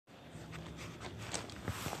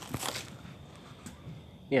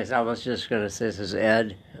Yes, I was just going to say, this is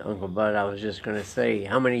Ed, Uncle Bud, I was just going to say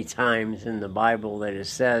how many times in the Bible that it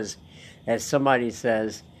says, that somebody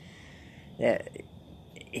says that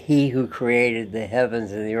he who created the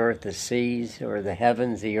heavens and the earth, the seas, or the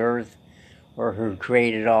heavens, the earth, or who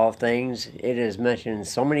created all things, it is mentioned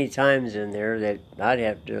so many times in there that I'd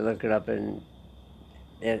have to look it up in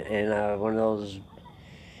one of those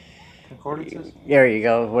concordances. There you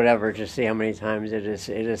go, whatever, to see how many times it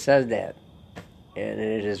has said that. And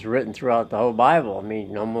it is written throughout the whole Bible. I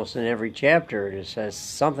mean, almost in every chapter it says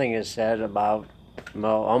something is said about,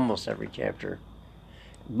 well, almost every chapter,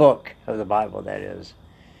 book of the Bible, that is,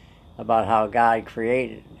 about how God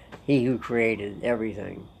created. He who created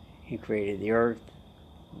everything. He created the earth.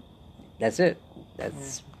 That's it.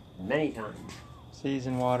 That's many times. Seas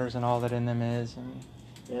and waters and all that in them is.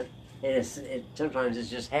 And Sometimes it's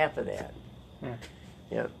just half of that.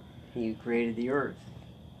 Yeah. He who created the earth.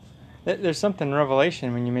 There's something in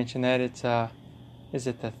Revelation when you mention that. It's is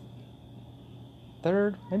it the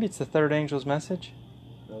third? Maybe it's the third angel's message.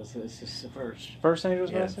 No, this is the first. First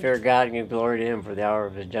angel's message. Fear God and give glory to Him, for the hour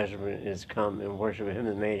of His judgment is come, and worship Him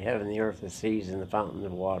that made heaven, the earth, the seas, and the fountains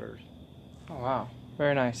of waters. Oh wow,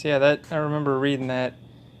 very nice. Yeah, that I remember reading that,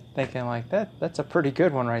 thinking like that's a pretty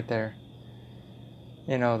good one right there.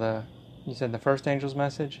 You know, you said the first angel's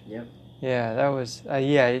message. Yep. Yeah, that was,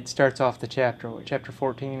 it starts off the chapter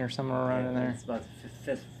 14 or somewhere around in there. It's about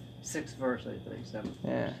the sixth verse, I think. Seventh.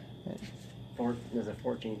 Yeah. There's a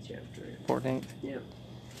 14th chapter. 14th? Yeah.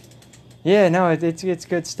 Yeah, no, it's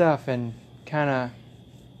good stuff, and kind of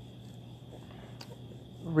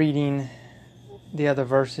reading the other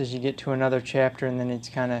verses, you get to another chapter, and then it's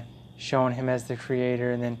kind of showing him as the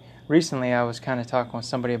creator. And then recently I was kind of talking with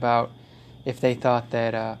somebody about if they thought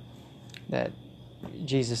that that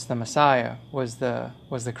Jesus the Messiah was the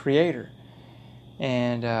creator,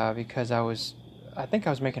 and because I think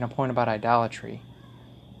I was making a point about idolatry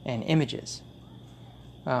and images.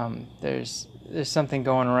 There's something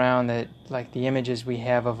going around that like the images we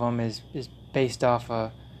have of them is based off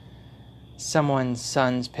of someone's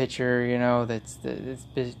son's picture, you know, that's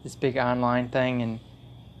this big online thing, and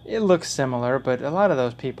it looks similar, but a lot of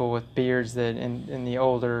those people with beards that in the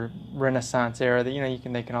older Renaissance era, that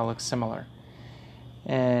they can all look similar.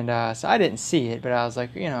 And so I didn't see it, but I was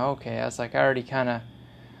like, okay. I was like, I already kind of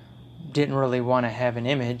didn't really want to have an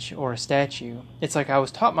image or a statue. It's like I was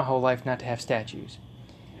taught my whole life not to have statues.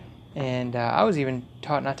 And I was even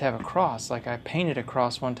taught not to have a cross. Like I painted a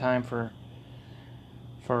cross one time for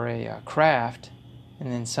a craft,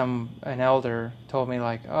 and then an elder told me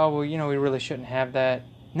like, oh, well, we really shouldn't have that.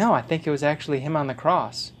 No, I think it was actually him on the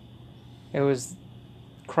cross. It was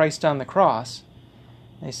Christ on the cross.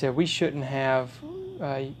 And they said we shouldn't have...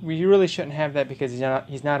 we really shouldn't have that because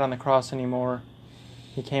he's not on the cross anymore.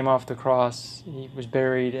 He came off the cross, he was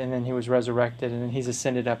buried, and then he was resurrected, and then he's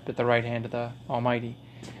ascended up at the right hand of the Almighty.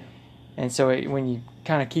 And so when you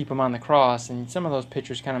kind of keep him on the cross, and some of those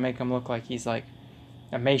pictures kind of make him look like he's like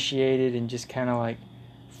emaciated and just kind of like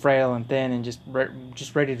frail and thin and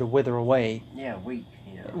just ready to wither away. Yeah, weak.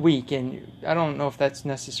 Weak, and I don't know if that's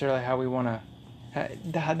necessarily how we want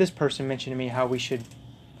to... This person mentioned to me how we should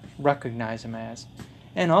recognize him as.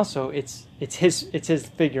 And also, it's his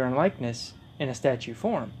figure and likeness in a statue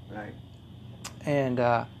form. Right.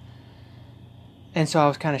 And so I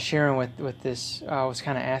was kind of sharing with this. I was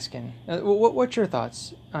kind of asking, what's your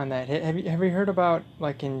thoughts on that? Have you heard about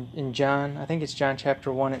like in John? I think it's John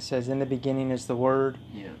chapter 1. It says, "In the beginning is the Word,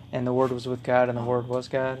 and the Word was with God, and the Word was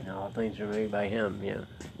God." And all things were made by Him. Yeah.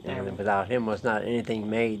 And without Him was not anything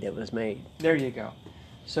made that was made. There you go.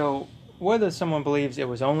 So whether someone believes it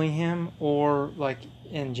was only Him, or like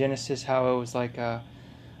in Genesis, how it was like a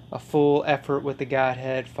full effort with the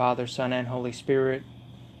Godhead, Father, Son, and Holy Spirit,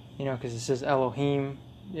 because it says Elohim,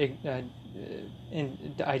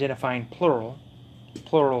 identifying plural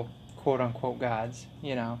quote-unquote gods,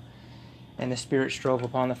 and the Spirit strove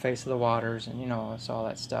upon the face of the waters, and, it's all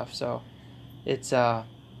that stuff. So it's, and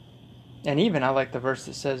even I like the verse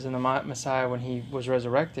that says in the Messiah when he was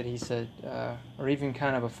resurrected, he said, or even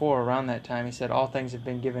kind of before, around that time, he said, all things have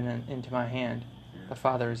been given into my hand. The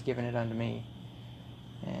Father has given it unto me.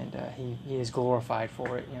 And he is glorified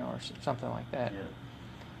for it, or something like that.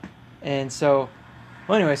 Yeah. And so,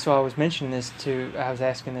 well, anyway, so I was asking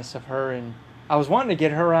this of her, and I was wanting to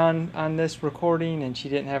get her on this recording, and she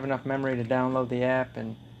didn't have enough memory to download the app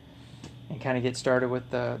and kind of get started with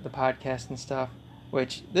the podcast and stuff.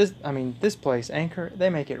 Which this place, Anchor, they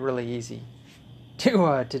make it really easy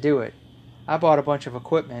to do it. I bought a bunch of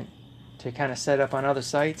equipment to kind of set up on other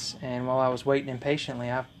sites, and while I was waiting impatiently,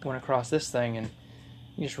 I went across this thing, and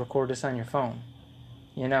you just record this on your phone.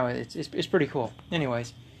 You know, it's pretty cool.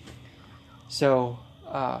 Anyways, so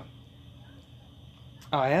I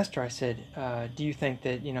asked her, I said, do you think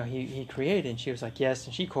that, you know, he created? And she was like, yes.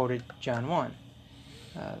 And she quoted John 1.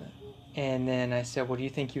 And then I said, well, do you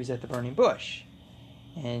think he was at the burning bush?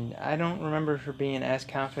 And I don't remember her being as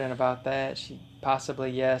confident about that. She possibly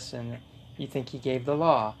yes. And you think he gave the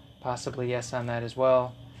law? Possibly yes on that as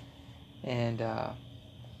well. And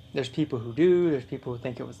there's people who do. There's people who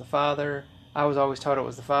think it was the Father. I was always taught it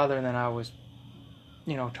was the Father, and then I was,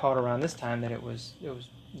 you know, taught around this time that it was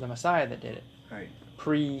the Messiah that did it. Right.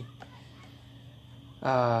 Pre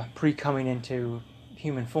coming into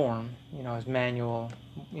human form, you know, as Manuel,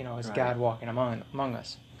 you know, as Right. God walking among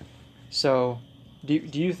us. So, do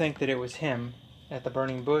you think that it was him at the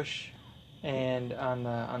burning bush and on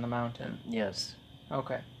the mountain? Yes.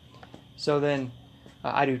 Okay. So then,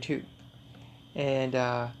 I do too. And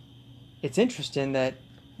it's interesting that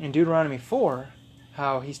in Deuteronomy 4,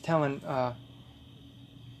 how he's telling,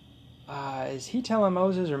 is he telling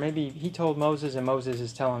Moses, or maybe he told Moses and Moses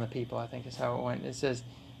is telling the people, I think is how it went. It says,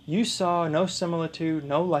 you saw no similitude,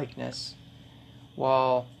 no likeness,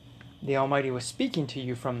 while the Almighty was speaking to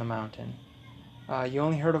you from the mountain. You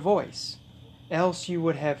only heard a voice. Else you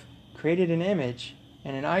would have created an image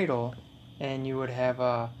and an idol, and you would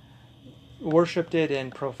have worshipped it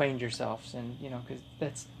and profaned yourselves. And, you know, because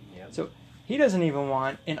that's... Yep. So he doesn't even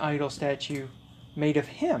want an idol statue made of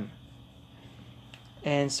him.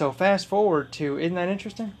 And so fast forward to... Isn't that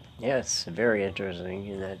interesting? Yes, very interesting,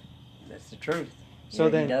 and that's the truth. So Yeah,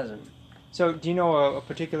 then... he doesn't. So do you know a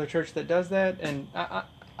particular church that does that? And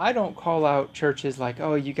I don't call out churches like,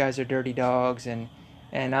 oh, you guys are dirty dogs and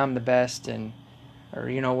I'm the best, and or,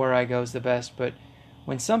 you know, where I go is the best. But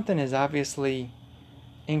when something is obviously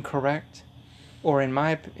incorrect, or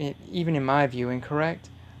even in my view incorrect,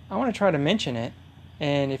 I want to try to mention it.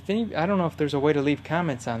 And I don't know if there's a way to leave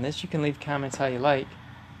comments on this. You can leave comments how you like,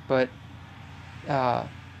 but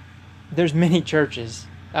there's many churches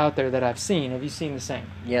out there that I've seen. Have you seen the same?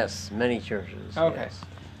 Yes, many churches. Okay. Yes.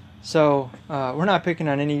 So we're not picking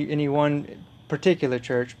on any one particular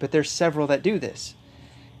church, but there's several that do this.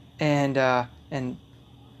 And I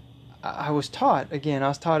was taught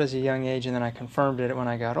as a young age, and then I confirmed it when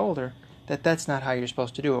I got older, that that's not how you're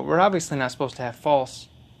supposed to do it. We're obviously not supposed to have false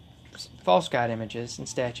God images and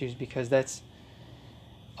statues, because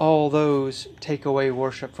all those take away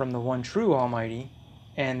worship from the one true Almighty,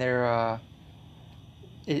 and they're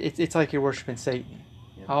it's like you're worshiping Satan.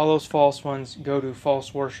 Yep. All those false ones go to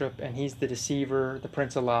false worship, and he's the deceiver, the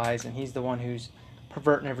prince of lies, and he's the one who's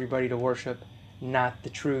perverting everybody to worship, not the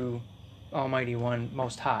true Almighty One,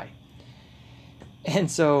 Most High. And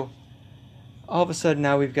so, all of a sudden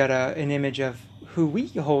now we've got an image of who we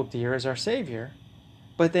hold dear as our Savior,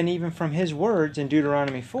 but then even from His words in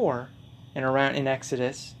Deuteronomy 4, and around in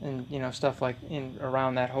Exodus, and you know, stuff like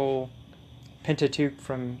around that whole Pentateuch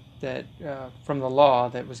from the law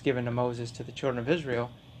that was given to Moses to the children of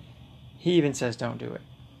Israel, He even says don't do it.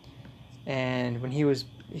 And when He was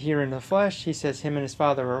here in the flesh, He says Him and His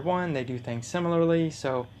Father are one. They do things similarly.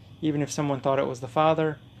 So even if someone thought it was the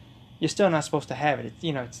Father, you're still not supposed to have it.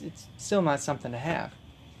 It's still not something to have.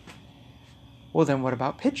 Well, then what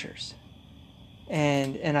about pictures?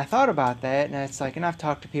 And I thought about that, and it's like, and I've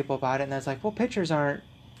talked to people about it, and I was like, well, pictures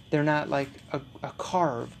they're not like a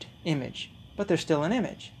carved image, but they're still an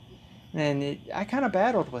image. And I kind of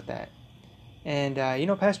battled with that. And you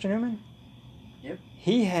know Pastor Newman? Yep.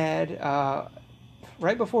 He had,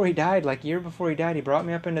 right before he died, like a year before he died, he brought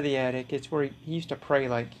me up into the attic. It's where he used to pray,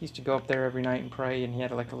 like, he used to go up there every night and pray, and he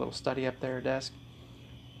had like a little study up there, a desk.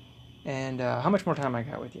 And how much more time I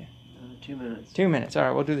got with you? 2 minutes. 2 minutes. All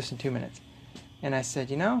right, we'll do this in 2 minutes. And I said,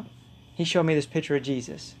 you know, he showed me this picture of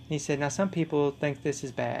Jesus. He said, now some people think this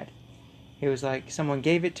is bad. He was like, someone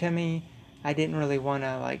gave it to me. I didn't really want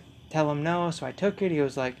to like tell him no, so I took it. He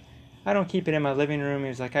was like, I don't keep it in my living room. He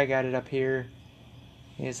was like, I got it up here.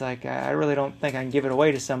 He was like, I really don't think I can give it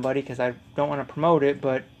away to somebody because I don't want to promote it.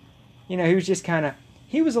 But, you know, he was just kind of,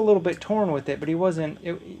 he was a little bit torn with it, but he wasn't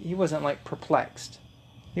like perplexed.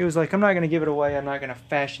 He was like, I'm not going to give it away. I'm not going to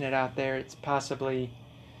fashion it out there. It's possibly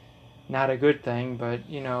not a good thing, but,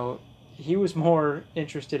 you know, he was more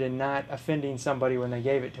interested in not offending somebody when they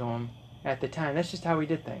gave it to him at the time. That's just how he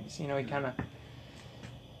did things. You know,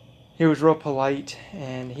 he was real polite,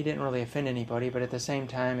 and he didn't really offend anybody, but at the same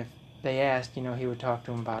time, if they asked, you know, he would talk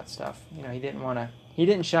to them about stuff. You know, he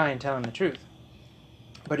didn't shy in telling the truth.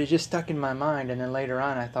 But it just stuck in my mind, and then later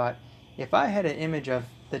on I thought, if I had an image of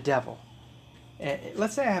the devil,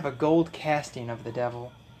 let's say I have a gold casting of the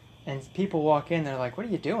devil, and people walk in, they're like, what are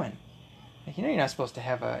you doing? Like, you know, you're not supposed to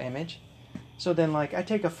have an image. So then, like, I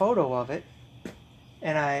take a photo of it,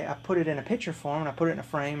 and I put it in a picture form, and I put it in a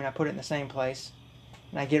frame, and I put it in the same place,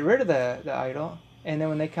 and I get rid of the idol, and then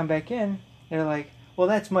when they come back in, they're like, well,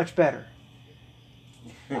 that's much better.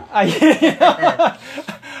 I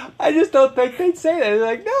just don't think they'd say that. They're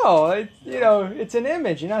like, no, it's an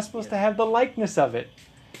image. You're not supposed to have the likeness of it.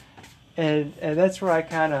 And that's where I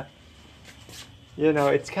kind of,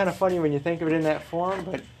 it's kind of funny when you think of it in that form,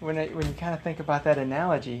 but when you kind of think about that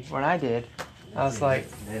analogy, when I did, I was like,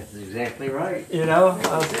 that's exactly right.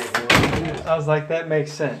 I was like, that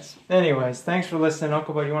makes sense. Anyways, thanks for listening,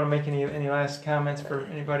 Uncle Bud. You want to make any last comments for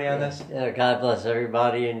anybody on this? Yeah, God bless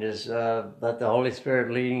everybody, and just let the Holy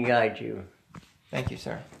Spirit lead and guide you. Thank you,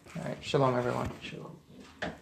 sir. All right, shalom, everyone. Shalom.